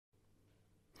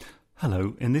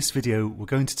Hello, in this video we're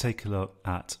going to take a look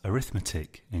at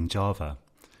arithmetic in Java.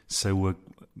 So we're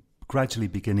gradually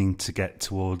beginning to get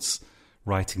towards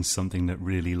writing something that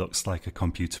really looks like a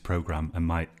computer program and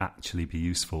might actually be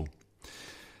useful.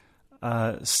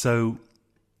 So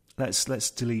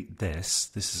let's delete this.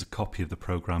 This is a copy of the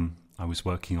program I was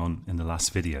working on in the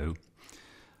last video.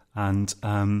 And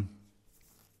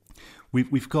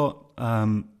we've got,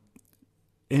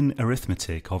 in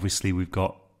arithmetic, obviously we've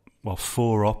got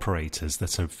four operators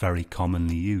that are very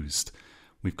commonly used.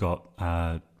 We've got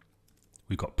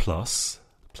plus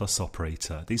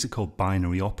operator. These are called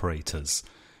binary operators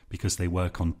because they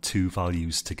work on two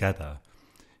values together.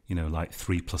 You know, like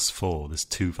 3 plus 4, there's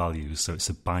two values, so it's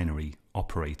a binary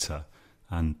operator.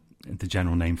 And the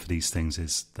general name for these things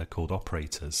is they're called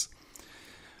operators.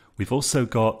 We've also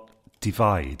got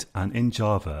divide, and in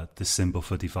Java, the symbol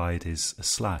for divide is a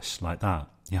slash, like that.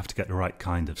 You have to get the right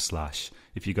kind of slash.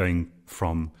 If you're going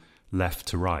from left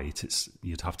to right,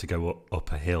 you'd have to go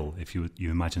up a hill. If you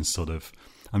imagine sort of,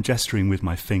 I'm gesturing with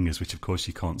my fingers, which of course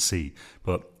you can't see,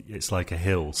 but it's like a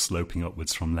hill sloping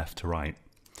upwards from left to right.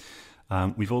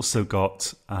 We've also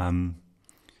got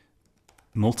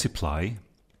multiply,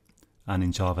 and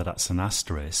in Java that's an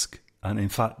asterisk. And in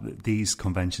fact, these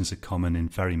conventions are common in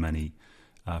very many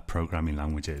programming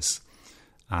languages.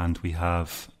 And we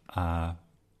have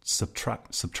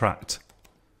subtract,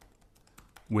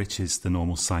 which is the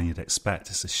normal sign you'd expect.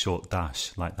 It's a short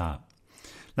dash like that.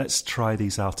 Let's try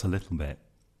these out a little bit.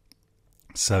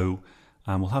 So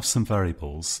we'll have some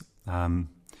variables. In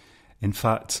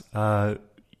fact,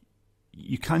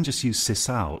 you can just use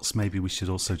sysouts. Maybe we should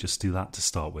also just do that to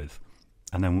start with.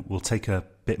 And then we'll take a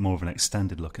bit more of an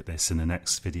extended look at this in the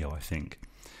next video, I think.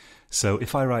 So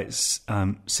if I write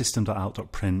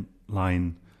system.out.print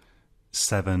line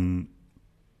 7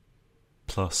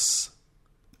 plus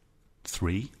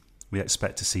 3, we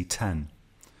expect to see 10.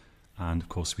 And of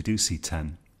course we do see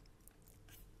 10.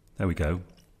 There we go.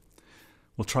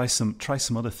 We'll try some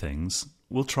other things.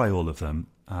 We'll try all of them.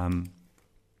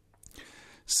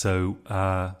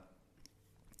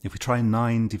 If we try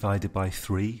 9 divided by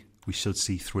 3, we should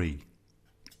see 3.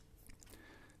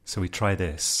 So we try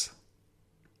this.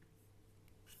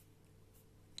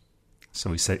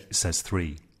 So it says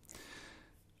 3.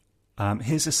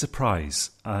 Here's a surprise.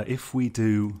 If we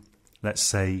do, let's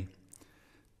say,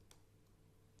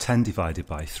 10 divided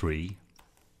by 3,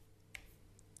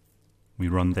 we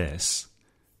run this,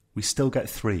 we still get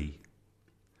 3.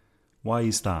 Why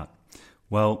is that?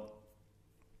 Well,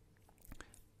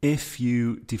 if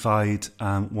you divide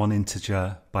one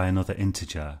integer by another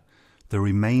integer, the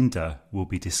remainder will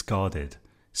be discarded.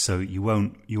 So you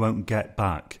won't get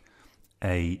back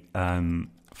a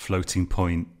floating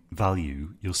point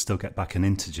value. You'll still get back an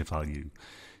integer value.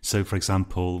 So for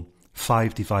example,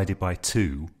 5 divided by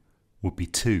 2 would be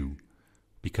 2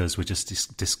 because we're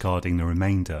just discarding the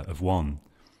remainder of 1.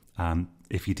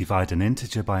 If you divide an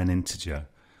integer by an integer,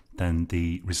 then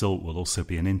the result will also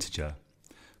be an integer.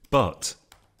 But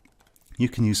you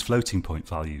can use floating point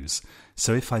values.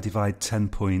 So if I divide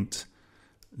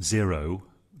 10.0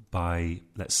 by,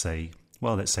 let's say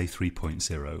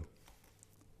 3.0,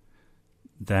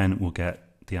 then we'll get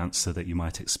the answer that you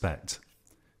might expect,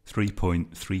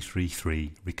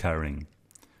 3.333 recurring.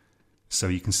 So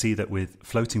you can see that with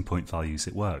floating point values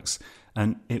it works.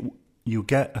 And you'll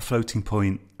get a floating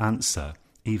point answer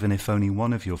even if only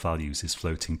one of your values is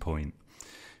floating point.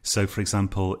 So for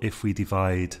example, if we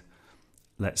divide,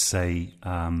 let's say,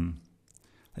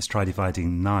 let's try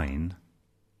dividing 9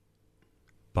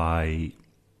 by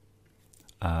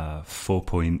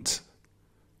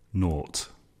 4.0.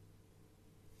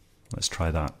 Let's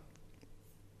try that.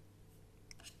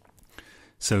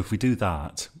 So if we do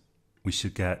that, we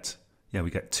should get,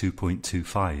 we get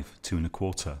 2.25, 2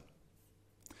 1/4.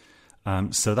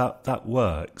 So that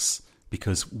works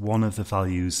because one of the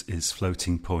values is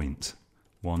floating point.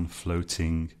 One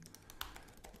floating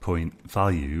point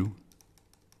value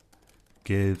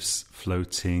gives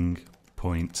floating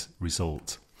point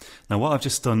result. Now what I've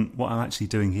just done, what I'm actually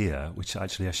doing here, which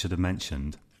actually I should have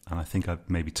mentioned, and I think I've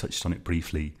maybe touched on it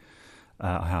briefly,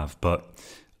 I have, but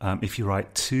if you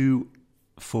write 2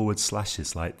 forward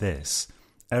slashes like this,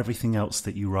 everything else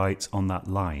that you write on that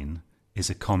line is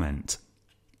a comment.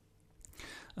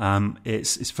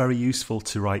 It's very useful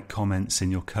to write comments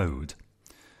in your code,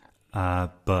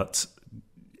 but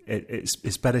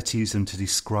it's better to use them to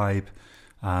describe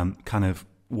kind of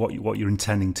what you're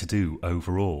intending to do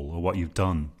overall, or what you've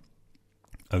done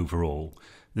overall.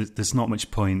 There's not much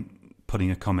point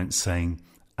putting a comment saying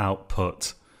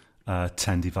output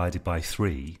 10 divided by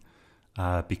 3,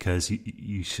 because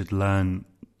you should learn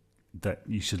that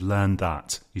you should learn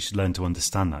that. You should learn to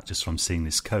understand that just from seeing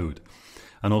this code.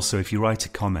 And also, if you write a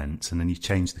comment and then you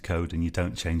change the code and you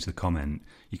don't change the comment,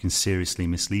 you can seriously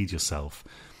mislead yourself.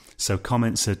 So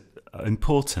comments are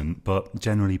important, but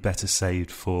generally better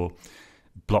saved for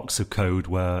blocks of code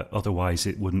where otherwise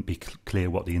it wouldn't be clear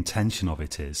what the intention of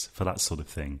it is, for that sort of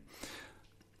thing.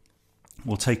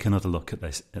 We'll take another look at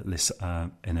this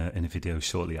in a video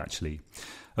shortly, actually.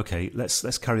 Okay,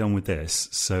 let's carry on with this.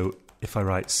 So if I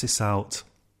write sysout,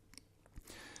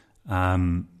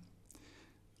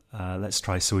 let's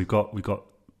try. So we've got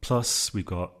plus, we've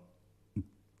got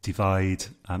divide.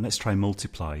 Let's try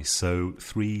multiply. So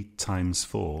 3 times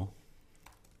 4.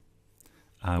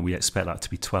 We expect that to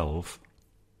be 12.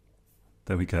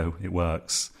 There we go. It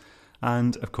works.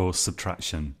 And of course,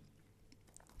 subtraction.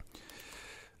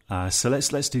 So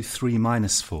let's do 3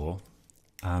 minus 4,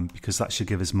 because that should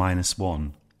give us minus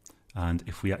 1. And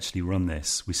if we actually run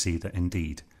this, we see that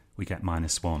indeed we get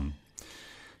minus 1.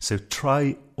 So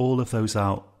try all of those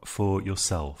out for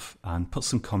yourself and put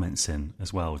some comments in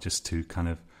as well, just to kind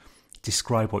of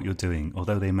describe what you're doing.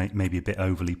 Although they may be a bit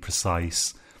overly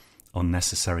precise,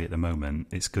 unnecessary at the moment,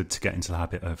 it's good to get into the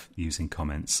habit of using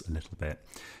comments a little bit.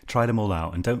 Try them all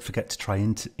out, and don't forget to try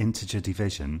integer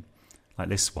division like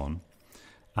this one,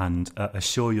 and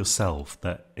assure yourself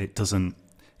that it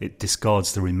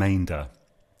discards the remainder.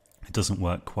 It doesn't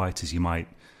work quite as you might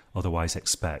otherwise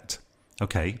expect.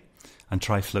 Okay, and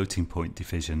try floating point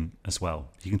division as well.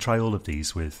 You can try all of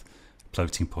these with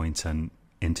floating point and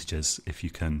integers if you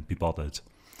can be bothered.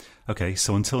 Okay,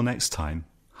 so until next time,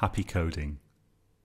 happy coding.